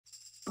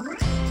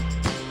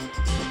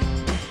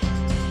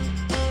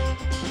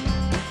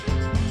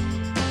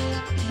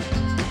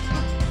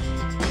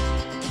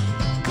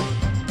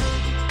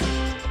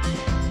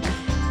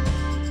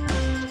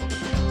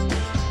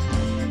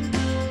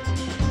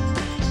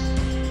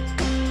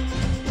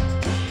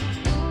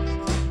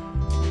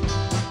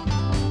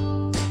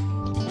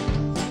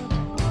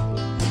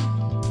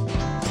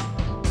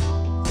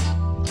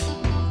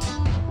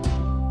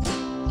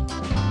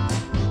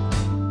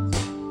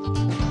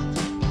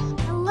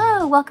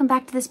Welcome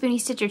back to the Spoonie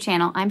Stitcher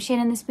channel. I'm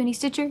Shannon the Spoonie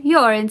Stitcher.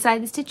 You're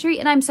inside the stitchery,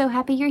 and I'm so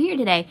happy you're here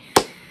today.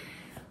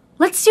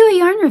 Let's do a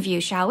yarn review,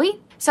 shall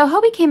we? So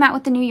Hobbii came out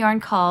with a new yarn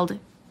called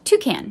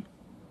Toucan.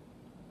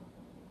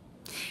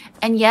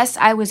 And yes,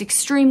 I was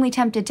extremely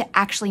tempted to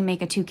actually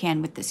make a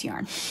toucan with this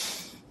yarn.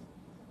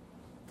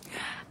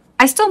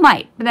 I still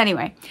might, but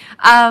anyway.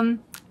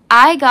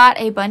 I got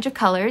a bunch of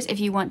colors. If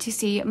you want to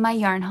see my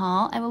yarn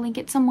haul, I will link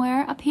it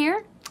somewhere up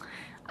here.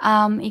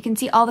 You can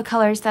see all the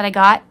colors that I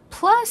got,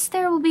 plus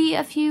there will be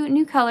a few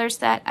new colors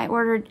that I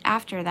ordered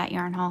after that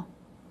yarn haul.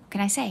 What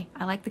can I say?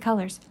 I like the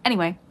colors.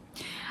 Anyway,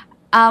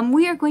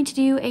 we are going to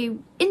do a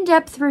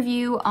in-depth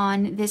review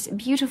on this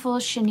beautiful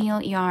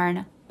chenille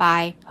yarn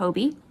by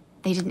Hobbii.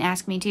 They didn't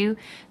ask me to,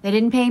 they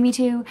didn't pay me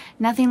to,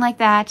 nothing like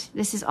that.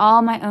 This is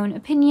all my own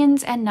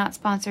opinions and not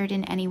sponsored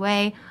in any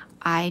way.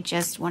 I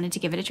just wanted to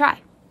give it a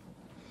try.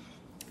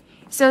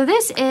 So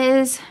this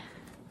is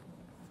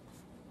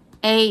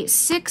a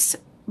 6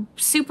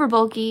 super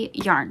bulky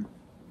yarn.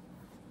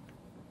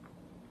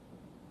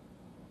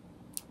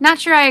 Not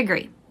sure I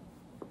agree.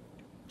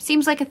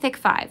 Seems like a thick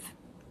 5,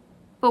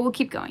 but we'll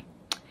keep going.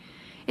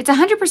 It's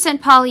 100%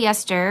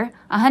 polyester,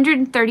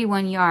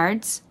 131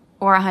 yards,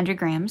 or 100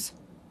 grams.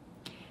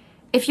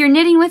 If you're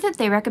knitting with it,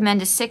 they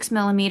recommend a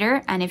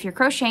 6mm, and if you're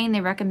crocheting,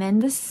 they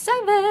recommend the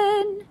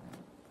 7.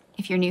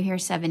 If you're new here,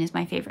 7 is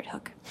my favorite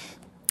hook.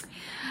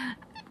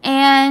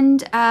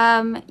 And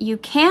you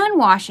can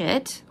wash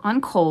it on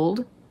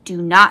cold. Do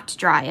not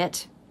dry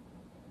it.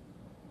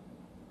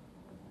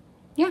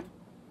 Yeah.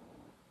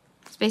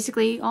 It's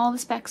basically all the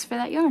specs for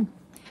that yarn.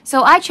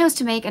 So I chose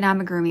to make an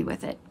amigurumi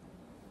with it.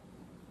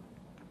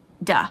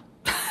 Duh.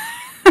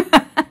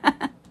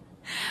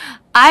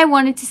 I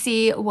wanted to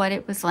see what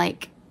it was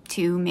like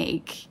to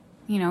make,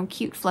 you know,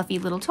 cute, fluffy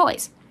little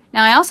toys.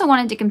 Now, I also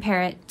wanted to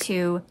compare it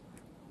to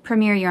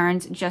Premier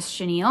Yarns Just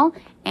Chenille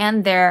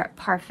and their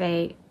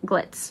Parfait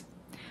Glitz.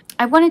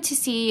 I wanted to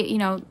see, you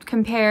know,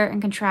 compare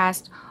and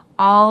contrast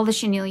all the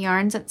chenille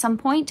yarns at some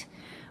point,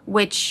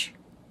 which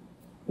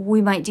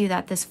we might do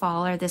that this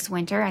fall or this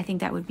winter. I think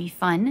that would be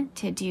fun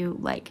to do,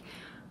 like,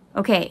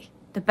 okay,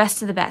 the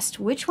best of the best.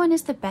 Which one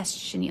is the best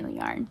chenille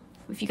yarn?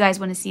 If you guys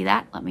want to see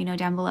that, let me know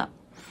down below.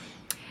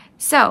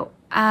 So,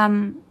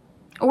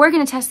 we're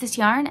going to test this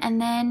yarn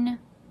and then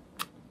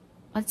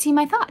let's see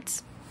my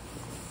thoughts.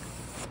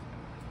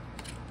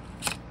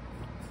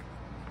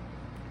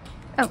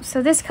 Oh,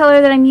 so this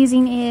color that I'm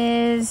using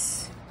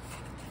is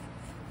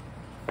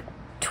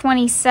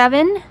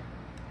 27.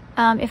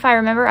 If I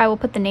remember, I will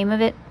put the name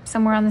of it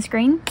somewhere on the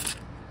screen.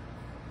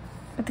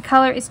 But the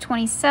color is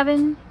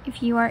 27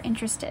 if you are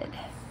interested.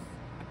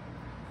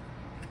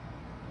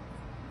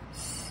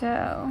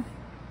 So,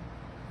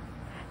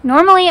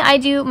 normally I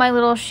do my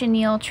little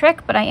chenille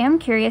trick, but I am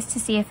curious to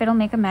see if it'll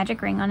make a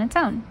magic ring on its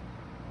own.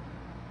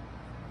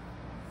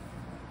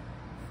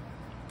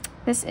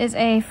 This is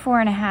a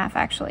 4.5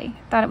 actually.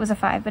 Thought it was a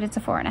 5, but it's a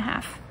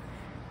 4.5.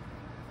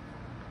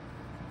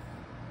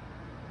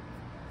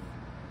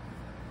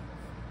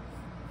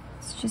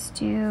 Let's just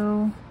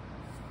do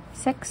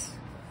 6.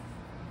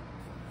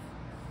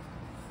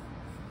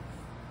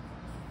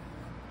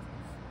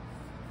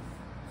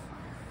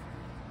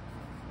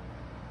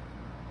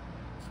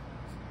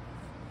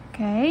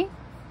 Okay.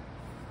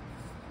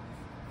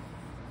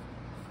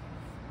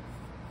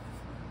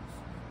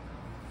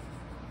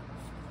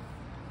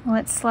 Well,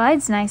 it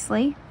slides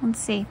nicely. Let's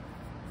see.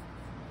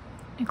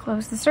 I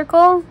close the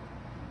circle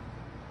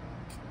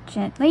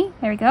gently.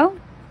 There we go.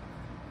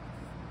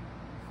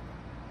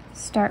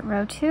 Start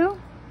row 2.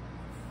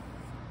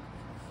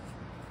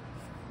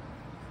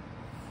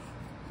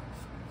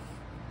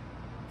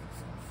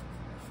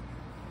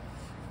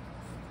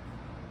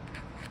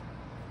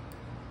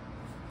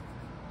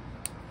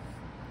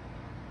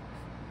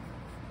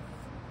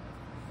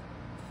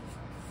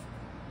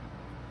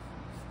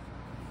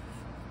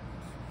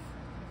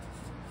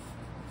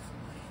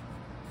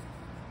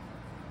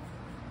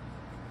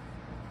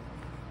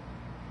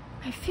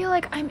 I feel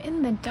like I'm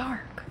in the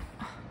dark.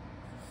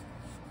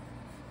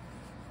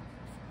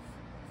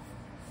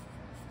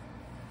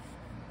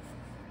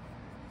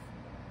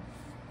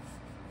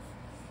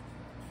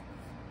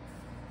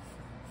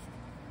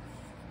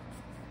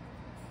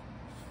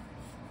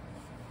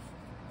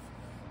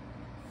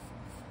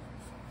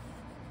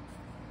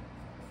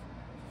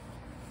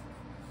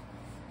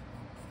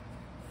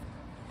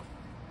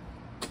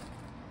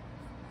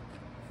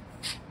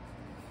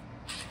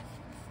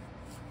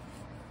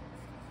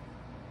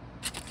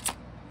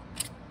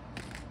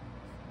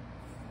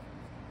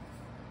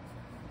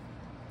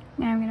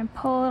 Now I'm going to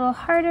pull a little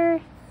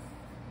harder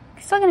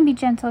Still gonna be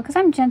gentle, because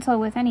I'm gentle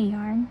with any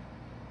yarn.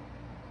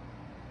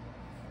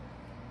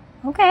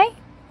 Okay.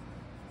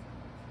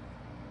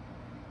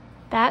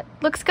 That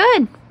looks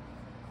good.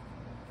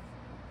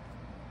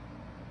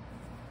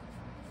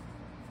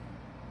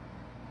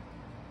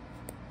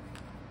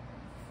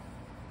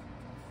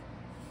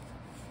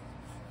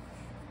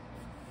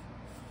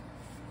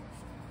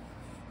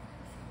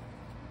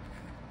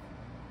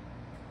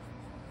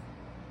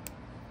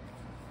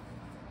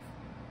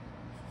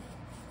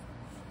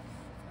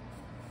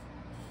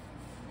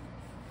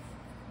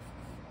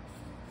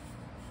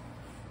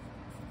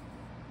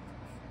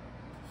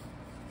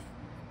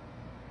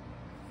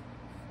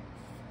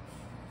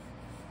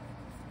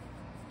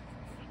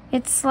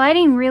 It's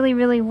sliding really,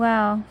 really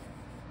well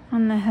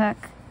on the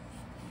hook.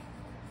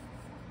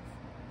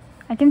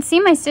 I can see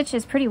my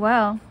stitches pretty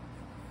well.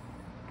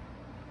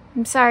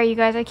 I'm sorry, you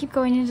guys, I keep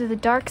going into the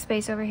dark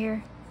space over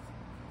here.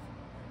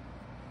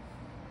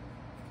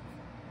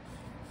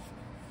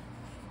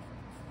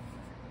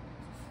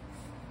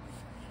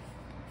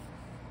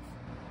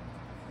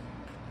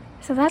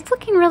 So that's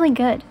looking really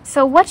good.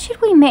 So what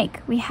should we make?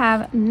 We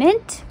have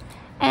mint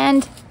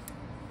and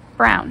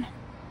brown.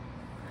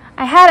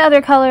 I had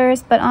other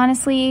colors, but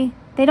honestly,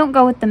 they don't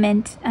go with the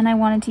mint, and I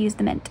wanted to use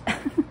the mint.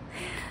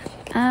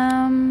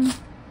 I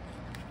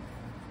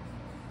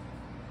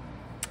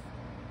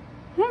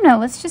don't know,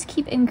 let's just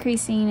keep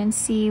increasing and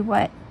see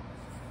what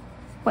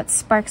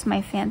sparks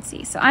my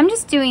fancy. So I'm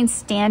just doing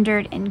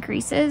standard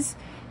increases.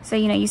 So,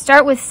 you know, you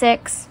start with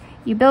 6,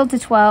 you build to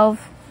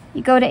 12,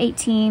 you go to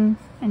 18,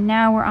 and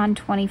now we're on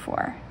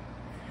 24.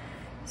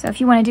 So if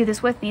you want to do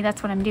this with me,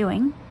 that's what I'm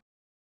doing.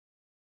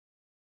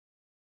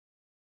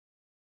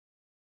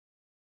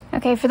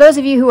 Okay, for those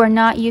of you who are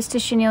not used to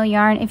chenille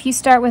yarn, if you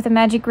start with a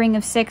magic ring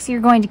of 6,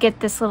 you're going to get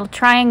this little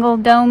triangle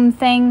dome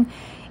thing.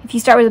 If you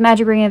start with a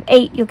magic ring of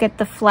 8, you'll get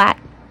the flat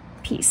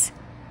piece.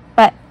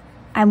 But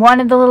I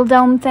wanted the little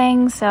dome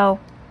thing, so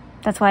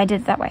that's why I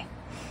did it that way.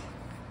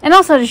 And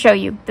also to show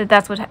you that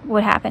that's what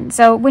would happen.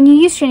 So when you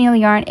use chenille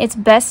yarn, it's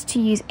best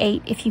to use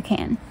 8 if you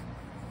can.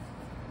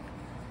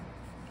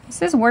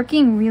 This is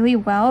working really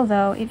well,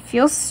 though. It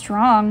feels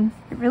strong.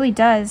 It really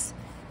does.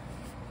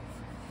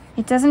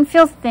 It doesn't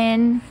feel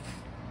thin.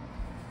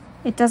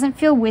 It doesn't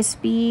feel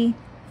wispy.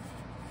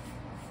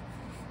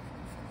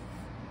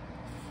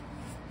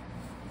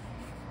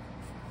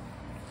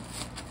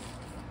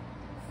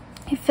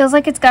 It feels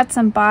like it's got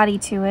some body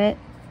to it,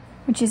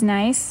 which is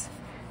nice.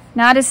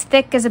 Not as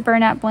thick as a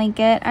burnout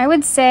blanket. I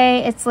would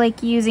say it's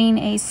like using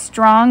a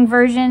strong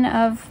version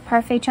of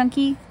Parfait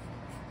Chunky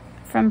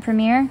from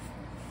Premier.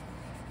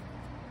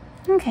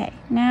 Okay,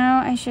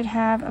 now I should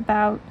have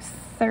about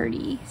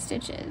 30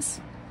 stitches.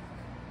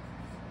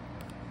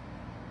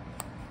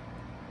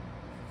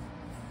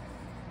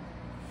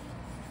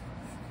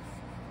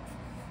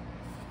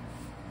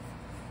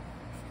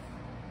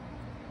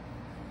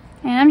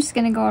 And I'm just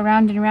going to go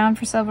around and around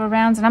for several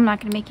rounds, and I'm not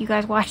going to make you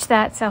guys watch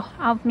that, so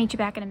I'll meet you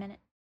back in a minute.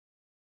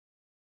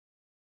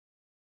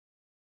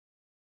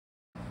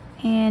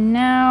 And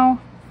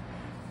now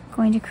I'm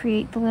going to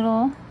create the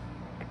little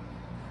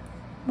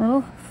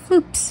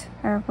floops,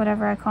 or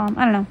whatever I call them.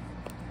 I don't know.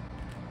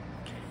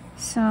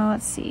 So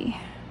let's see.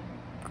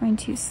 I'm going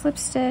to slip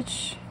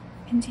stitch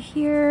into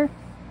here,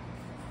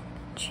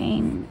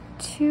 chain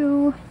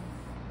 2,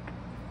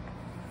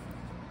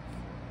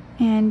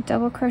 and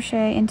double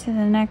crochet into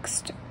the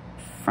next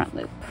front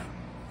loop.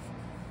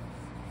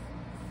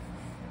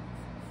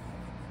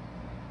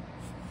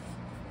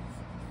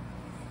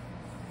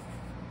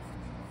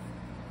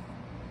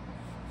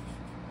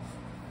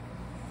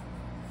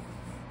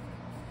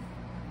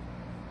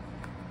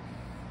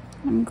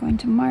 I'm going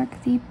to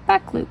mark the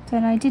back loop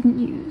that I didn't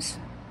use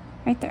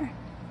right there.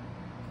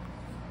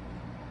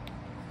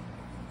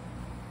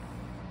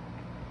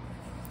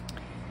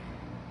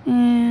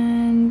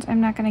 And I'm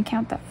not going to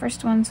count that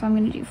first one, so I'm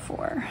going to do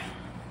 4.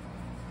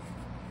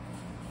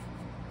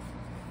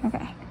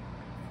 Okay.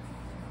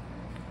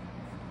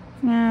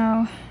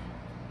 Now,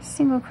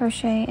 single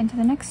crochet into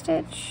the next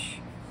stitch.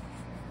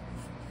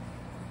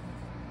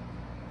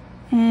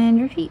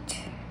 And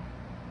repeat.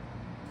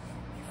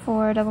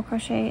 4 double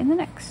crochet in the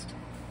next.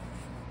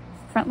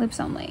 Front loops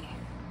only.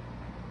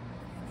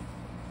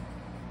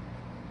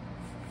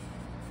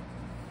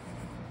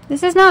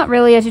 This is not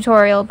really a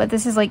tutorial, but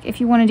this is like,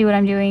 if you want to do what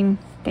I'm doing,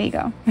 there you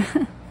go.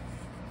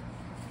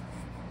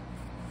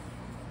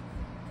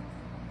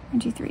 1,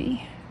 2,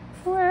 3,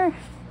 4.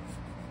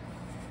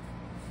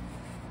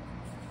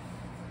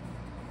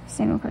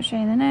 Single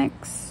crochet in the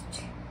next.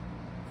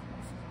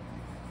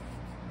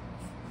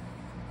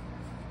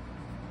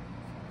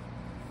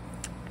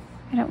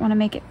 I don't want to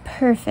make it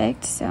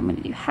perfect, so I'm going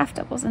to do half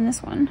doubles in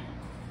this one.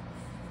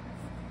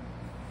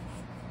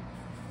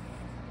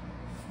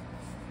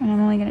 And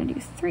I'm only going to do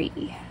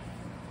 3.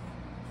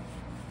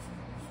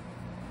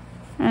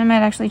 And I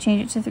might actually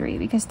change it to 3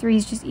 because 3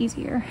 is just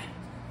easier.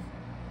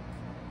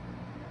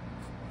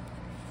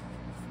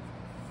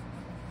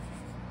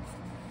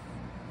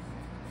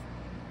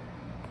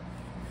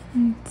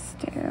 Let's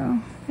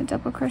do the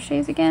double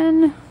crochets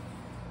again.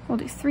 We'll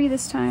do 3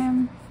 this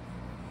time.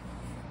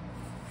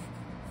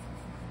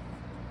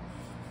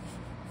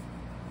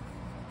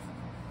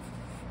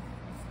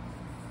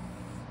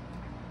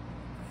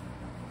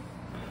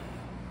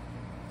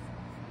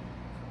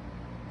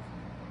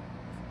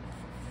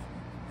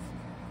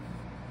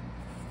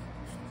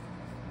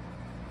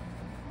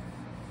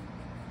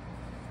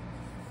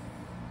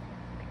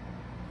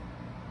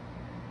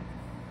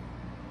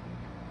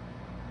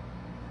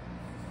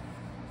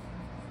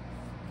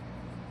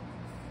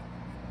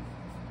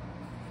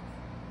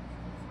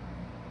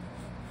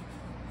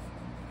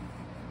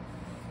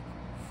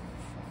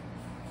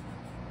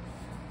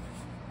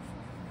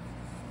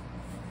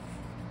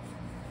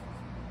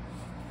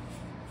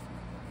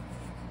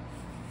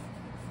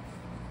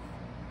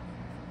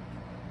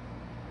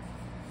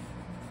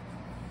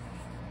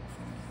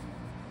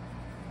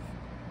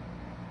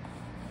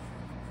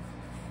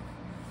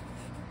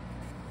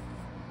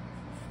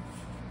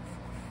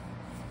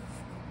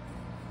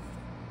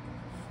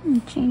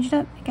 Change it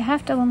up, make a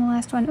half double in the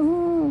last one.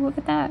 Ooh, look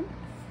at that.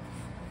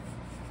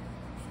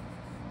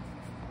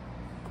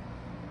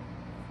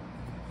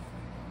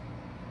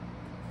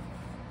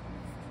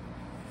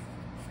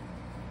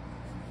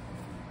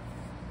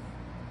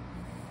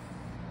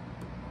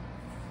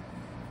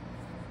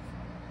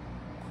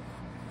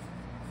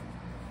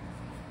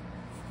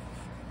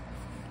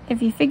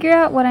 If you figure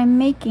out what I'm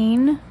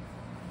making,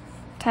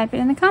 type it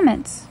in the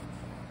comments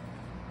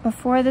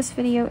before this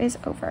video is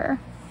over.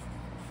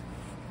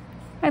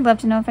 I'd love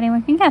to know if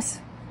anyone can guess.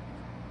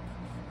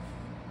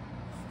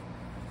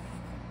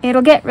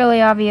 It'll get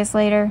really obvious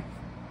later,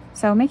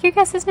 so make your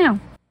guesses now.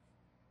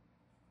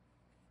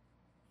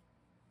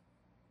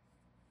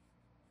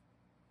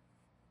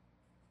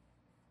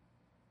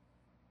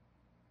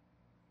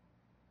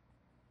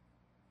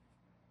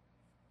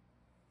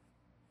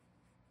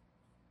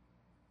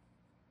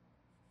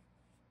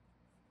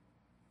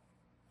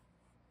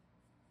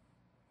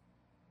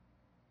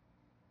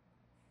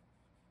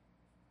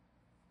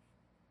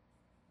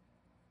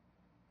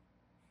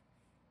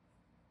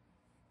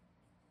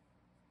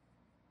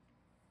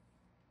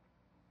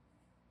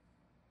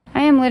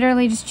 I am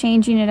literally just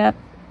changing it up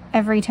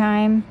every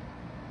time.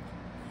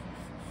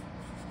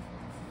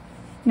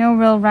 No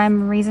real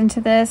rhyme or reason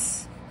to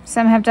this.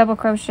 Some have double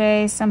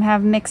crochet, some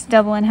have mixed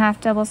double and half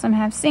double, some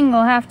have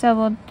single, half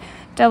double,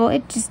 double.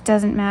 It just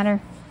doesn't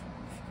matter.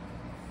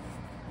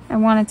 I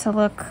want it to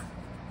look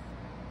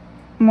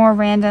more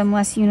random,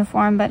 less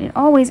uniform, but it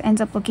always ends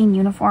up looking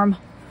uniform.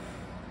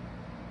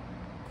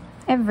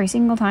 Every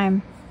single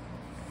time.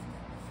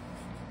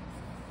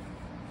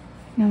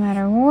 No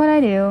matter what I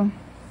do.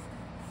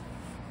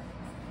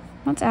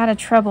 Let's add a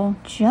treble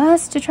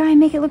just to try and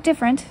make it look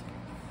different.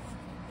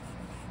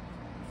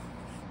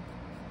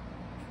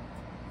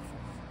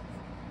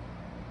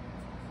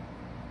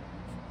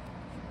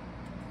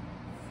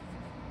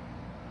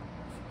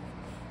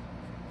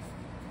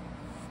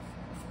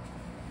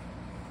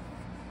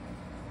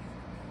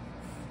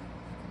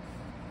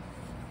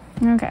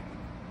 Okay.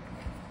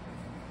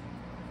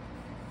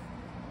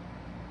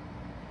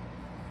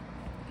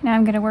 Now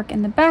I'm going to work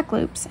in the back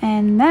loops,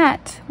 and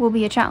that will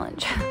be a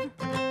challenge.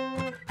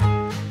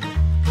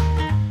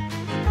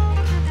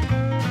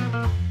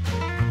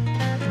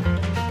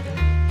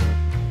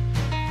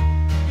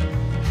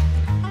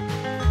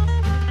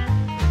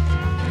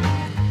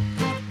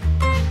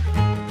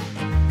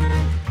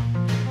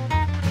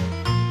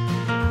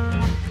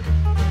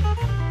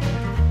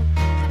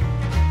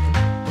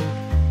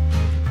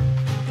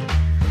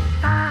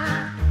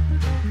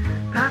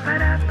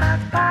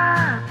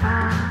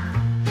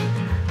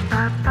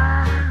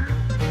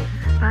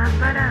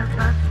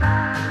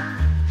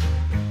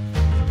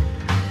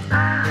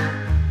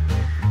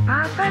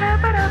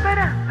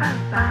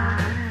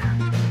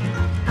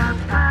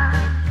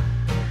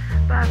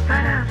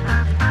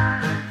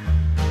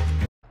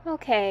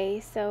 Okay,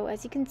 so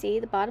as you can see,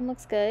 the bottom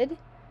looks good.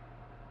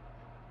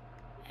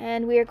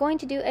 And we are going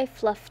to do a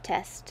fluff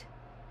test.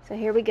 So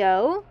here we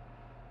go.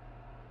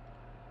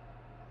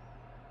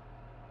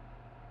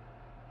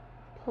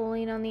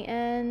 Pulling on the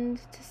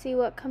end to see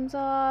what comes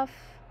off.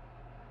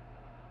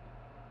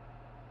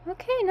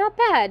 Okay, not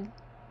bad.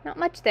 Not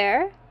much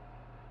there.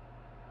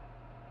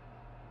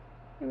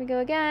 Here we go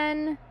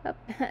again. Oh,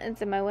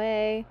 it's in my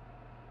way.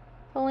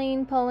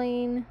 Pulling,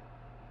 pulling.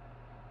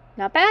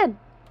 Not bad.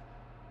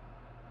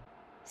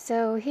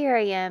 So here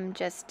I am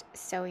just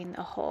sewing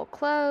the hole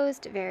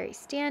closed, very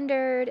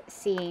standard,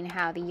 seeing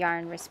how the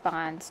yarn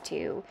responds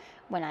to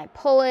when I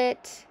pull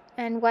it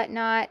and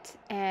whatnot,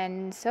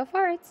 and so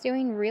far it's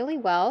doing really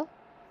well.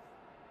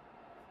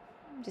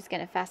 I'm just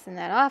going to fasten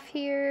that off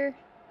here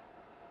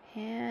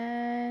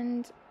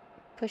and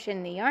push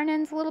in the yarn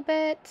ends a little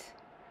bit.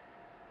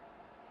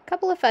 A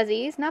couple of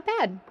fuzzies, not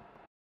bad.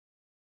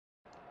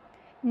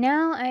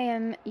 Now I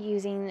am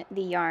using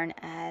the yarn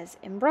as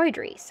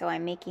embroidery, so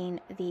I'm making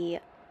the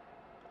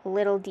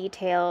little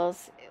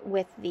details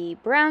with the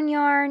brown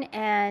yarn,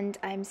 and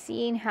I'm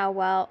seeing how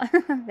well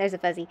there's a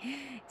fuzzy,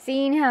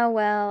 seeing how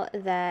well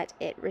that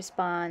it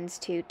responds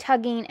to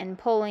tugging and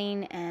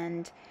pulling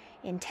and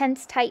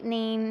intense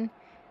tightening,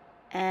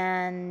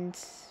 and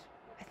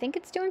I think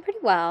it's doing pretty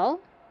well.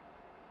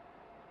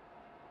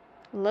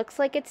 Looks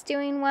like it's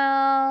doing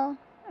well.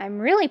 I'm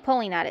really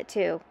pulling at it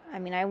too. I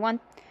mean, I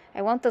want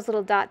those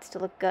little dots to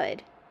look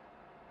good.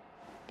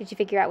 Did you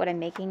figure out what I'm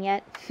making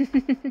yet?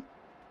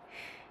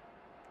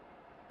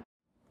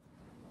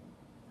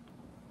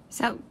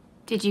 So,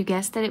 did you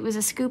guess that it was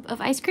a scoop of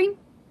ice cream?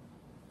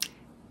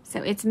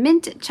 So it's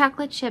mint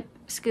chocolate chip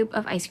scoop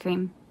of ice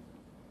cream.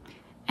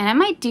 And I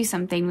might do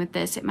something with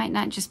this. It might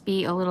not just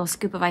be a little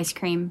scoop of ice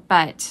cream,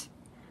 but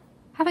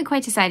haven't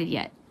quite decided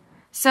yet.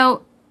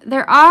 So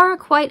there are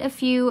quite a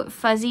few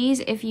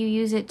fuzzies if you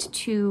use it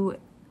to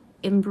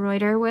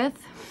embroider with.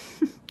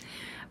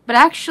 But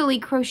actually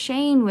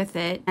crocheting with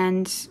it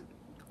and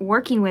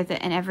working with it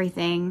and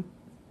everything,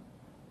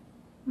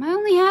 I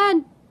only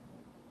had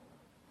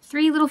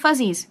 3 little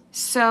fuzzies.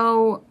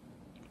 So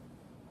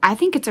I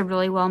think it's a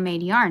really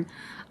well-made yarn.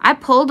 I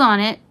pulled on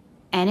it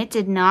and it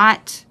did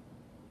not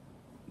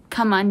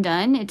come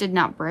undone. It did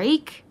not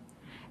break.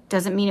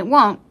 Doesn't mean it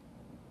won't.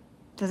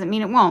 Doesn't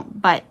mean it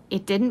won't, but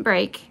it didn't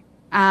break.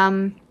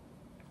 I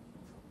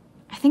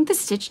think the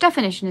stitch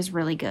definition is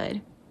really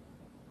good.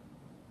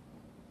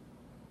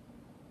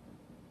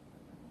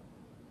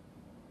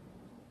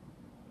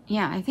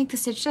 Yeah, I think the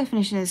stitch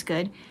definition is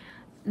good.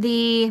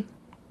 The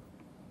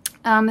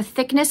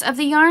thickness of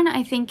the yarn,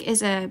 I think,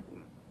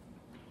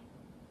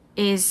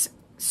 is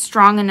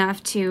strong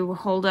enough to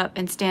hold up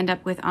and stand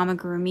up with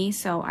amigurumi,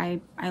 so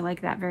I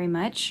like that very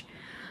much.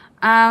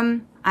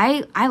 I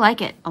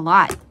like it a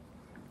lot.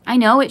 I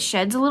know it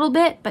sheds a little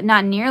bit, but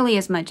not nearly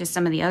as much as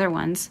some of the other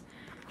ones,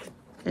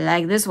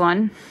 like this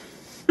one.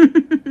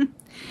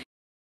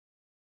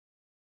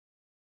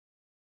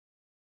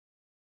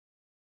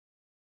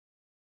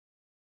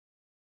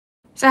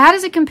 So how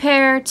does it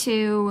compare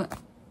to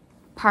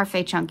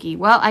Parfait Chunky?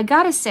 Well, I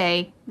gotta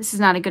say, this is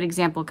not a good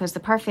example because the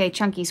Parfait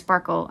Chunky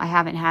Sparkle I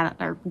haven't had,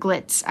 or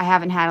Glitz, I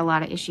haven't had a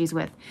lot of issues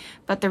with.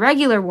 But the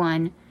regular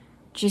one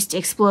just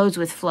explodes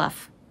with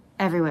fluff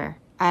everywhere.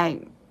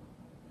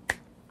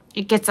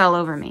 It gets all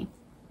over me.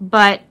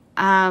 But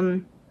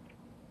the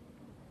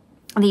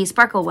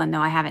Sparkle one, though,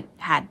 I haven't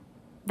had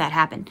that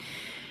happen.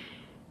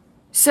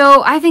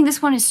 So I think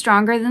this one is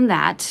stronger than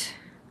that.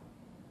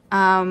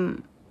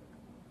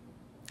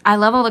 I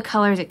love all the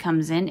colors it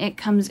comes in. It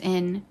comes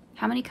in,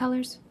 how many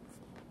colors?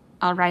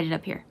 I'll write it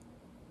up here.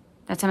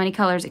 That's how many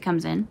colors it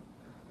comes in.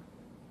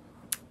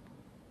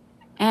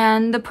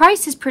 And the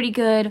price is pretty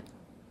good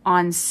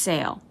on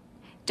sale.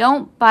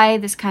 Don't buy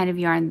this kind of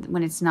yarn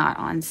when it's not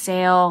on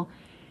sale.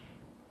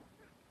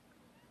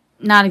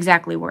 Not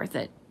exactly worth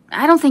it.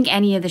 I don't think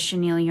any of the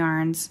chenille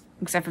yarns,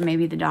 except for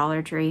maybe the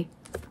Dollar Tree,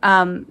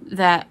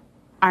 that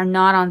are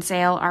not on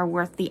sale are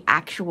worth the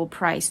actual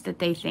price that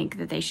they think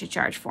that they should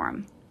charge for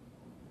them.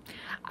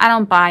 I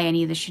don't buy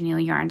any of the chenille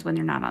yarns when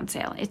they're not on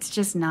sale. It's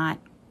just not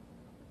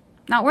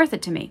worth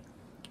it to me.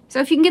 So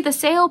if you can get the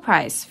sale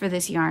price for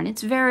this yarn,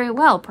 it's very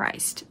well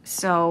priced.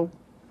 So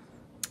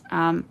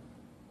I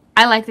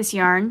like this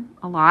yarn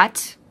a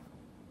lot.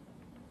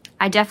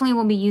 I definitely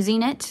will be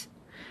using it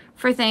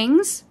for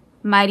things.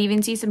 Might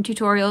even see some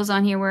tutorials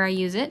on here where I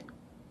use it.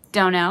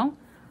 Don't know.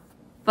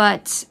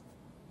 But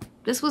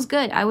this was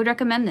good. I would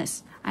recommend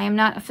this. I am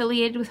not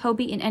affiliated with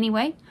Hobbii in any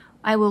way.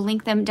 I will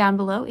link them down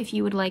below if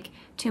you would like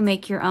to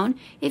make your own.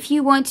 If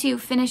you want to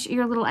finish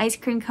your little ice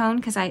cream cone,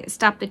 because I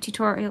stopped the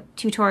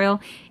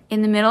tutorial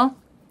in the middle,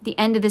 the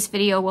end of this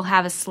video will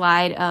have a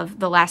slide of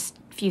the last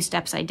few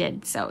steps I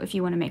did. So if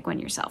you want to make one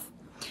yourself.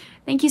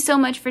 Thank you so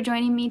much for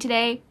joining me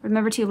today.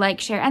 Remember to like,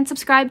 share, and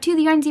subscribe to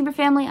the Yarn Zebra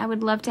family. I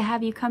would love to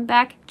have you come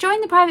back. Join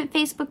the private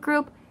Facebook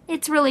group.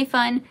 It's really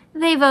fun.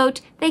 They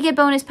vote. They get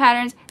bonus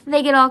patterns.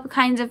 They get all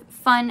kinds of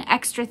fun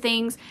extra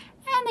things.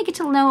 And they get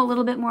to know a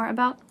little bit more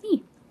about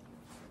me.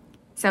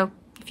 So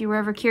if you were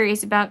ever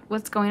curious about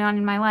what's going on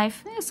in my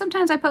life,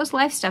 sometimes I post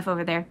life stuff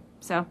over there.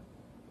 So,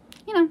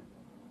 you know,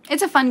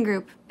 it's a fun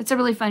group. It's a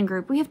really fun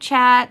group. We have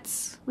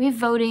chats. We have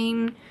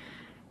voting.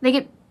 They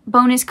get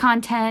bonus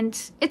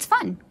content. It's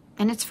fun.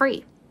 And it's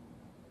free.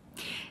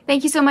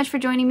 Thank you so much for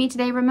joining me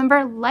today.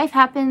 Remember, life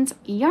happens,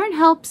 yarn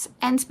helps,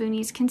 and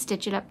spoonies can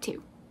stitch it up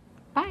too.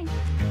 Bye.